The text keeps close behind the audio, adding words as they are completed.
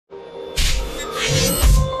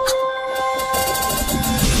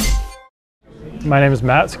My name is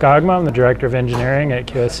Matt Skogmo. I'm the Director of Engineering at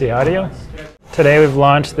QSC Audio. Today we've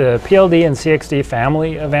launched the PLD and CXD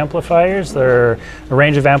family of amplifiers. They're a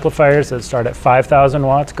range of amplifiers that start at 5,000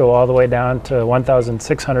 watts, go all the way down to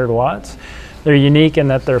 1,600 watts. They're unique in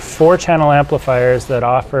that they're 4-channel amplifiers that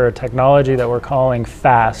offer a technology that we're calling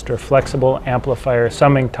FAST, or flexible amplifier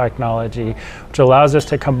summing technology, which allows us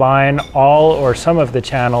to combine all or some of the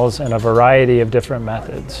channels in a variety of different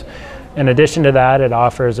methods. In addition to that, it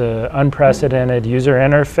offers an unprecedented user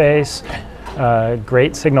interface,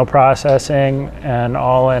 great signal processing, and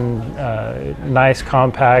all in nice,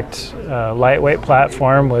 compact, lightweight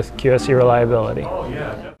platform with QSC reliability.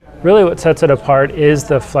 Really what sets it apart is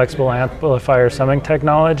the flexible amplifier summing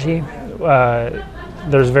technology.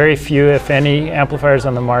 There's very few, if any, amplifiers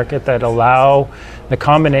on the market that allow the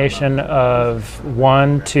combination of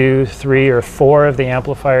 1, 2, 3, or 4 of the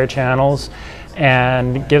amplifier channels,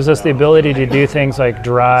 and gives us the ability to do things like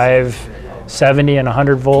drive 70 and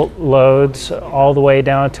 100 volt loads all the way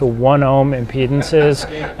down to 1 ohm impedances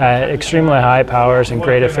at extremely high powers and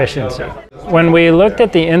great efficiency. When we looked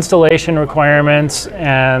at the installation requirements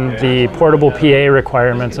and the portable PA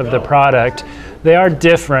requirements of the product, they are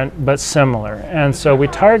different but similar, and so we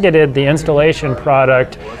targeted the installation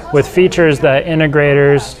product with features that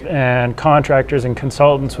integrators and contractors and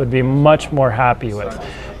consultants would be much more happy with.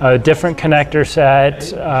 A different connector set,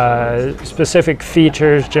 specific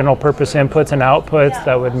features, general purpose inputs and outputs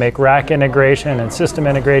that would make rack integration and system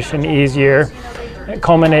integration easier,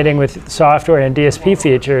 culminating with software and DSP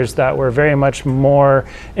features that were very much more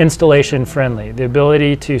installation friendly. The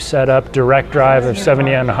ability to set up direct drive of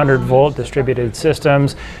 70 and 100 volt distributed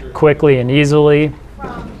systems quickly and easily.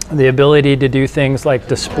 The ability to do things like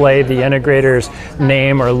display the integrator's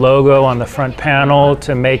name or logo on the front panel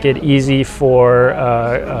to make it easy for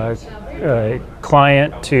a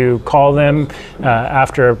client to call them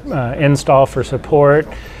after install for support.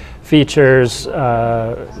 Features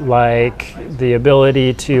like the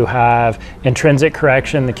ability to have intrinsic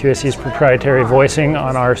correction, the QSC's proprietary voicing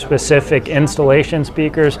on our specific installation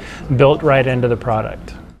speakers built right into the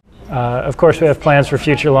product. Of course, we have plans for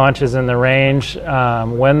future launches in the range.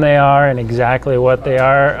 When they are and exactly what they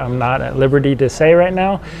are, I'm not at liberty to say right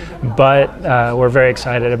now, but we're very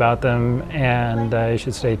excited about them, and you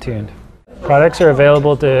should stay tuned. Products are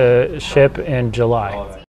available to ship in July.